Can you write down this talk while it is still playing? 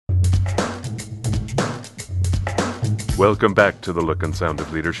Welcome back to The Look and Sound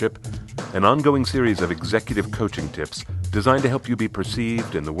of Leadership, an ongoing series of executive coaching tips designed to help you be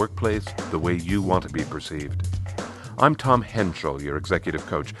perceived in the workplace the way you want to be perceived. I'm Tom Henschel, your executive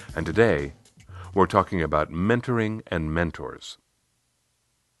coach, and today we're talking about mentoring and mentors.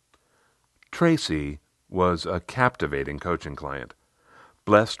 Tracy was a captivating coaching client.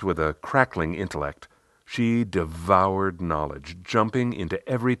 Blessed with a crackling intellect, she devoured knowledge, jumping into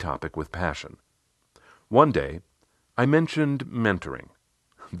every topic with passion. One day, I mentioned mentoring.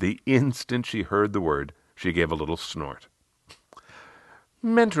 The instant she heard the word, she gave a little snort.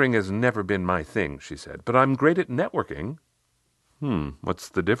 "Mentoring has never been my thing," she said, "but I'm great at networking." What's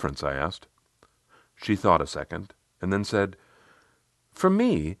the difference?" I asked. She thought a second, and then said, "For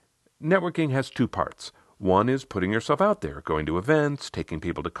me, networking has two parts. One is putting yourself out there, going to events, taking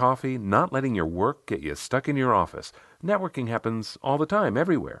people to coffee, not letting your work get you stuck in your office. Networking happens all the time,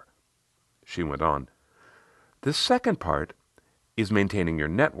 everywhere." She went on, "The second part is maintaining your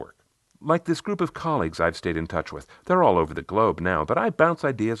network. Like this group of colleagues I've stayed in touch with. They're all over the globe now, but I bounce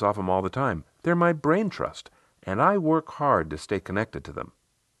ideas off them all the time. They're my brain trust, and I work hard to stay connected to them."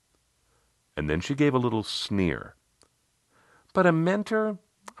 And then she gave a little sneer. "But a mentor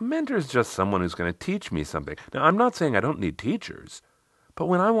is just someone who's going to teach me something. Now, I'm not saying I don't need teachers, but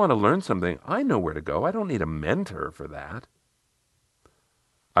when I want to learn something, I know where to go. I don't need a mentor for that."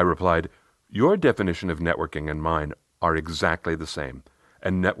 I replied, "Your definition of networking and mine are exactly the same,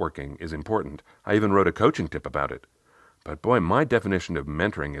 and networking is important. I even wrote a coaching tip about it. But boy, my definition of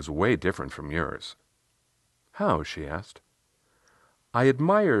mentoring is way different from yours." "How?" she asked. I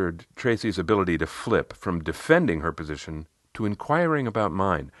admired Tracy's ability to flip from defending her position to inquiring about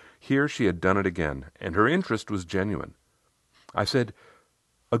mine. Here she had done it again, and her interest was genuine. I said,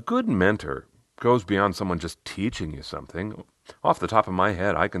 "A good mentor goes beyond someone just teaching you something. Off the top of my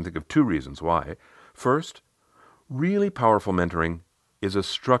head, I can think of two reasons why. First, really powerful mentoring is a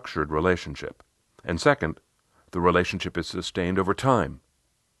structured relationship. And second, the relationship is sustained over time."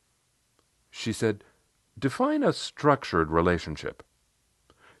 She said, "Define a structured relationship."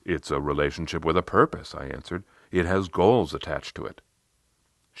 "It's a relationship with a purpose," I answered. "It has goals attached to it."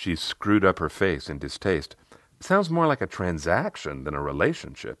 She screwed up her face in distaste. "Sounds more like a transaction than a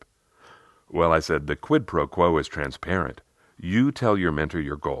relationship." "Well," I said, "the quid pro quo is transparent. You tell your mentor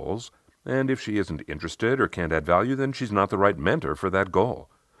your goals, and if she isn't interested or can't add value, then she's not the right mentor for that goal.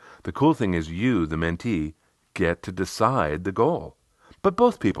 The cool thing is you, the mentee, get to decide the goal. But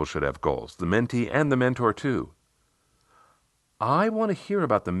both people should have goals, the mentee and the mentor too." "I want to hear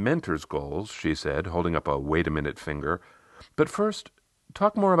about the mentor's goals," she said, holding up a wait-a-minute finger. "But first,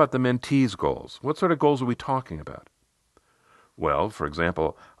 talk more about the mentee's goals. What sort of goals are we talking about?" "Well, for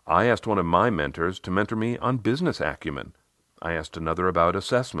example, I asked one of my mentors to mentor me on business acumen. I asked another about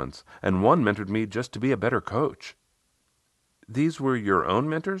assessments, and one mentored me just to be a better coach." "These were your own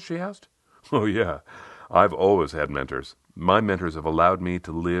mentors?" she asked. "Oh, yeah. I've always had mentors. My mentors have allowed me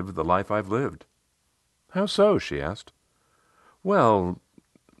to live the life I've lived." "How so?" she asked. "Well,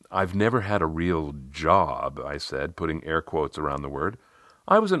 I've never had a real job," I said, putting air quotes around the word.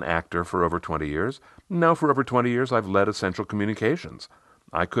 "I was an actor for over 20 years. Now for over 20 years I've led Essential Communications.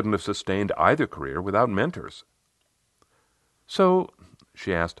 I couldn't have sustained either career without mentors." "So,"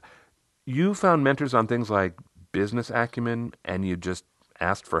 she asked, "you found mentors on things like business acumen and you just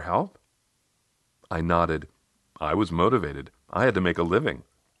asked for help?" I nodded. I was motivated. I had to make a living.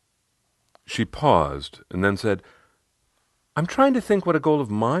 She paused and then said, "I'm trying to think what a goal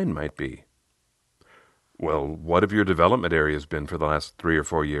of mine might be." "Well, what have your development areas been for the last 3 or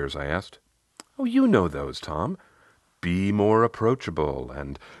 4 years?" I asked. "Oh, you know those, Tom. Be more approachable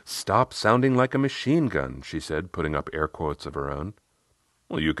and stop sounding like a machine gun," she said, putting up air quotes of her own.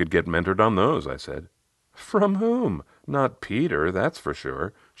 "Well, you could get mentored on those," I said. "From whom? Not Peter, that's for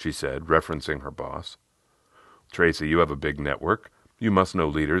sure," she said, referencing her boss. "Tracy, you have a big network. You must know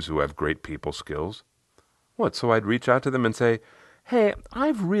leaders who have great people skills." "What, so I'd reach out to them and say, 'Hey,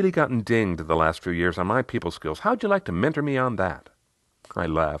 I've really gotten dinged the last few years on my people skills. How'd you like to mentor me on that?'" I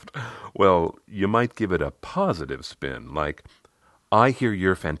laughed. "Well, you might give it a positive spin, like, 'I hear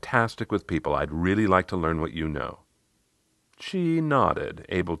you're fantastic with people. I'd really like to learn what you know.'" She nodded,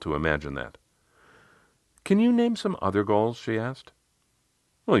 able to imagine that. "Can you name some other goals?" she asked.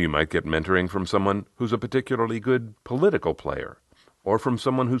 "Well, you might get mentoring from someone who's a particularly good political player, or from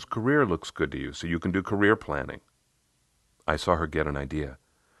someone whose career looks good to you so you can do career planning." I saw her get an idea.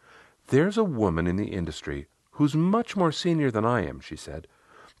 "There's a woman in the industry who's much more senior than I am," she said.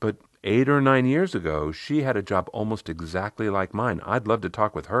 "But 8 or 9 years ago, she had a job almost exactly like mine. I'd love to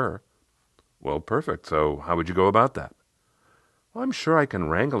talk with her." "Well, perfect. So how would you go about that?" "Well, I'm sure I can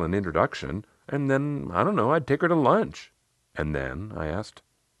wrangle an introduction, And then, I don't know, I'd take her to lunch. And then? I asked.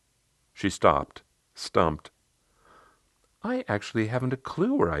 She stopped, stumped. I actually haven't a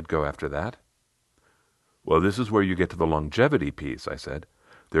clue where I'd go after that. Well, this is where you get to the longevity piece, I said.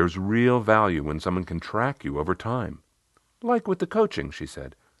 There's real value when someone can track you over time. Like with the coaching, she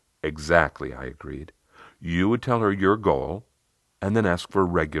said. Exactly, I agreed. You would tell her your goal, and then ask for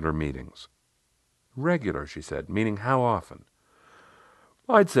regular meetings. Regular, she said, meaning how often?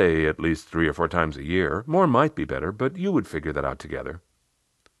 I'd say at least 3 or 4 times a year. More might be better, but you would figure that out together.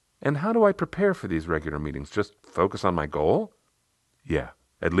 And how do I prepare for these regular meetings? Just focus on my goal? Yeah,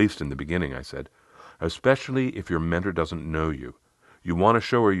 at least in the beginning, I said. Especially if your mentor doesn't know you. You want to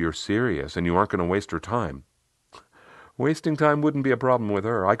show her you're serious and you aren't going to waste her time. Wasting time wouldn't be a problem with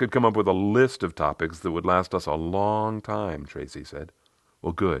her. I could come up with a list of topics that would last us a long time, Tracy said.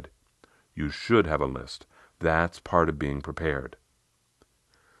 Well, good. You should have a list. That's part of being prepared.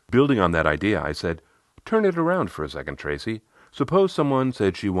 Building on that idea, I said, turn it around for a second, Tracy. Suppose someone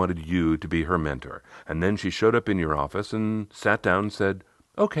said she wanted you to be her mentor, and then she showed up in your office and sat down and said,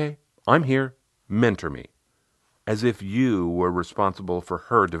 okay, I'm here. Mentor me. As if you were responsible for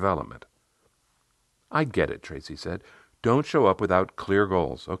her development. I get it, Tracy said. Don't show up without clear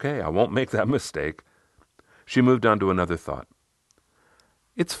goals. Okay, I won't make that mistake. She moved on to another thought.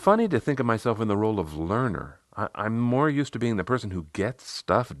 It's funny to think of myself in the role of learner. I'm more used to being the person who gets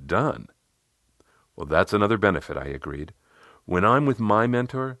stuff done. Well, that's another benefit, I agreed. When I'm with my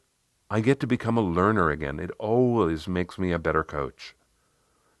mentor, I get to become a learner again. It always makes me a better coach.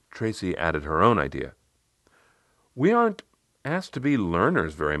 Tracy added her own idea. We aren't asked to be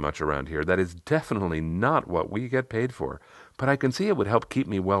learners very much around here. That is definitely not what we get paid for, but I can see it would help keep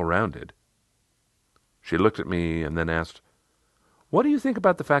me well-rounded. She looked at me and then asked, what do you think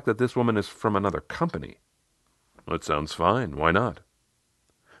about the fact that this woman is from another company? That sounds fine. Why not?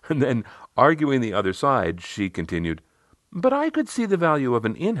 And then, arguing the other side, she continued, but I could see the value of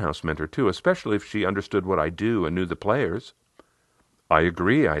an in-house mentor, too, especially if she understood what I do and knew the players. I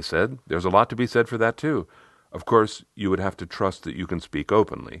agree, I said. There's a lot to be said for that, too. Of course, you would have to trust that you can speak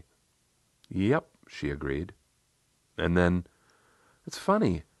openly. Yep, she agreed. And then, it's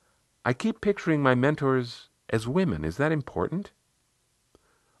funny. I keep picturing my mentors as women. Is that important?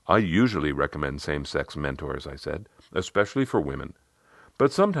 I usually recommend same-sex mentors, I said, especially for women.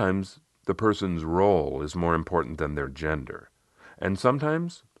 But sometimes the person's role is more important than their gender. And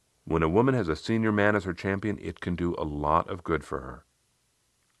sometimes, when a woman has a senior man as her champion, it can do a lot of good for her.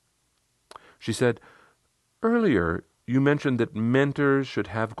 She said, earlier you mentioned that mentors should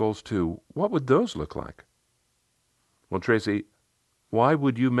have goals too. What would those look like? Well, Tracy, why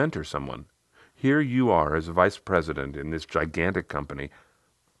would you mentor someone? Here you are as vice president in this gigantic company.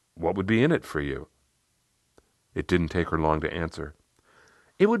 What would be in it for you? It didn't take her long to answer.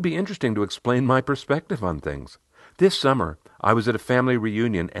 It would be interesting to explain my perspective on things. This summer, I was at a family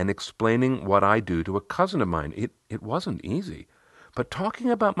reunion and explaining what I do to a cousin of mine. It wasn't easy, but talking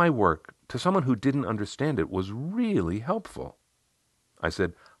about my work to someone who didn't understand it was really helpful. I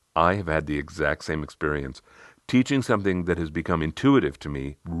said, I have had the exact same experience. Teaching something that has become intuitive to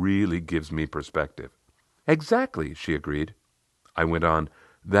me really gives me perspective. Exactly, she agreed. I went on,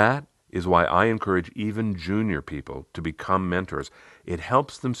 that is why I encourage even junior people to become mentors. It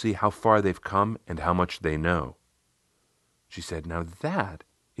helps them see how far they've come and how much they know. She said, now that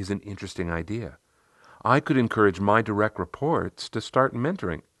is an interesting idea. I could encourage my direct reports to start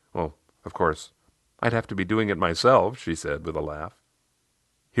mentoring. Well, of course, I'd have to be doing it myself, she said with a laugh.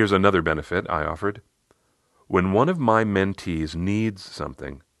 Here's another benefit, I offered. When one of my mentees needs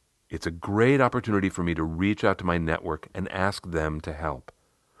something, it's a great opportunity for me to reach out to my network and ask them to help.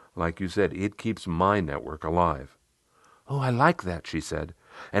 Like you said, it keeps my network alive. Oh, I like that, she said.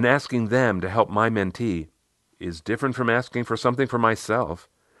 And asking them to help my mentee is different from asking for something for myself.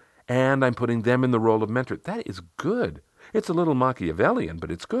 And I'm putting them in the role of mentor. That is good. It's a little Machiavellian, but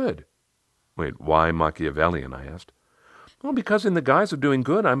it's good. Wait, why Machiavellian? I asked. Well, because in the guise of doing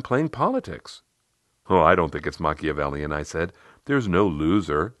good, I'm playing politics. Oh, I don't think it's Machiavellian, I said. There's no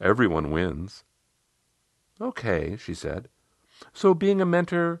loser. Everyone wins. Okay, she said. So being a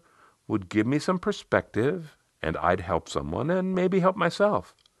mentor would give me some perspective, and I'd help someone and maybe help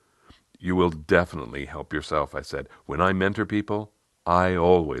myself. You will definitely help yourself, I said. When I mentor people, I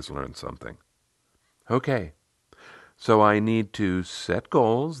always learn something. Okay, so I need to set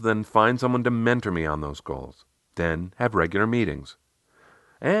goals, then find someone to mentor me on those goals, then have regular meetings.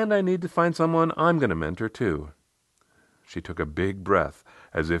 And I need to find someone I'm going to mentor too. She took a big breath,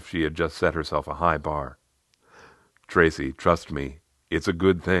 as if she had just set herself a high bar. Tracy, trust me, it's a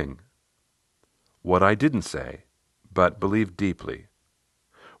good thing. What I didn't say, but believe deeply,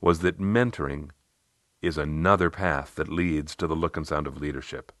 was that mentoring is another path that leads to the look and sound of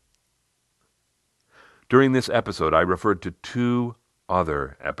leadership. During this episode, I referred to 2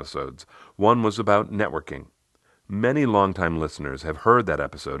 other episodes. One was about networking. Many longtime listeners have heard that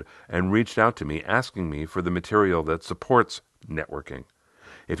episode and reached out to me asking me for the material that supports networking.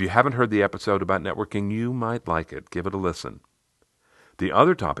 If you haven't heard the episode about networking, you might like it. Give it a listen. The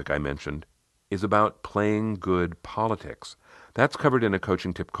other topic I mentioned is about playing good politics. That's covered in a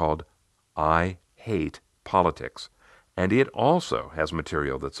coaching tip called I Hate Politics, and it also has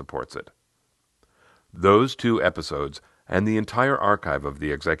material that supports it. Those 2 episodes and the entire archive of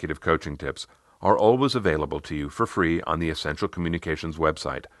the Executive Coaching Tips are always available to you for free on the Essential Communications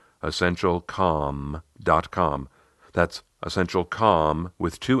website, essentialcomm.com. That's essentialcomm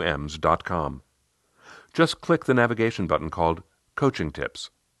with 2 M's.com. Just click the navigation button called Coaching Tips.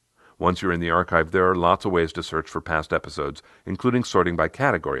 Once you're in the archive, there are lots of ways to search for past episodes, including sorting by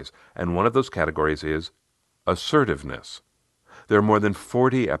categories, and one of those categories is assertiveness. There are more than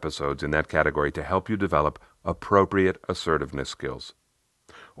 40 episodes in that category to help you develop appropriate assertiveness skills.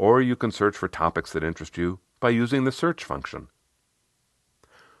 Or you can search for topics that interest you by using the search function.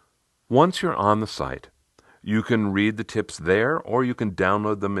 Once you're on the site, you can read the tips there, or you can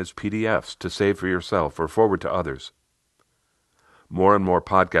download them as PDFs to save for yourself or forward to others. More and more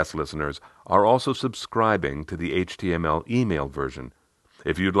podcast listeners are also subscribing to the HTML email version.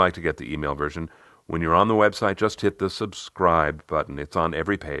 If you'd like to get the email version, when you're on the website, just hit the subscribe button. It's on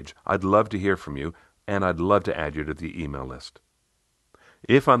every page. I'd love to hear from you, and I'd love to add you to the email list.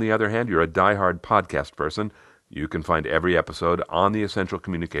 If, on the other hand, you're a diehard podcast person, you can find every episode on the Essential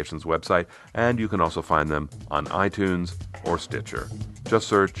Communications website, and you can also find them on iTunes or Stitcher. Just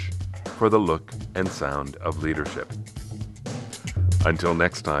search for the look and sound of leadership. Until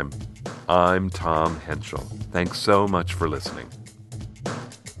next time, I'm Tom Henschel. Thanks so much for listening.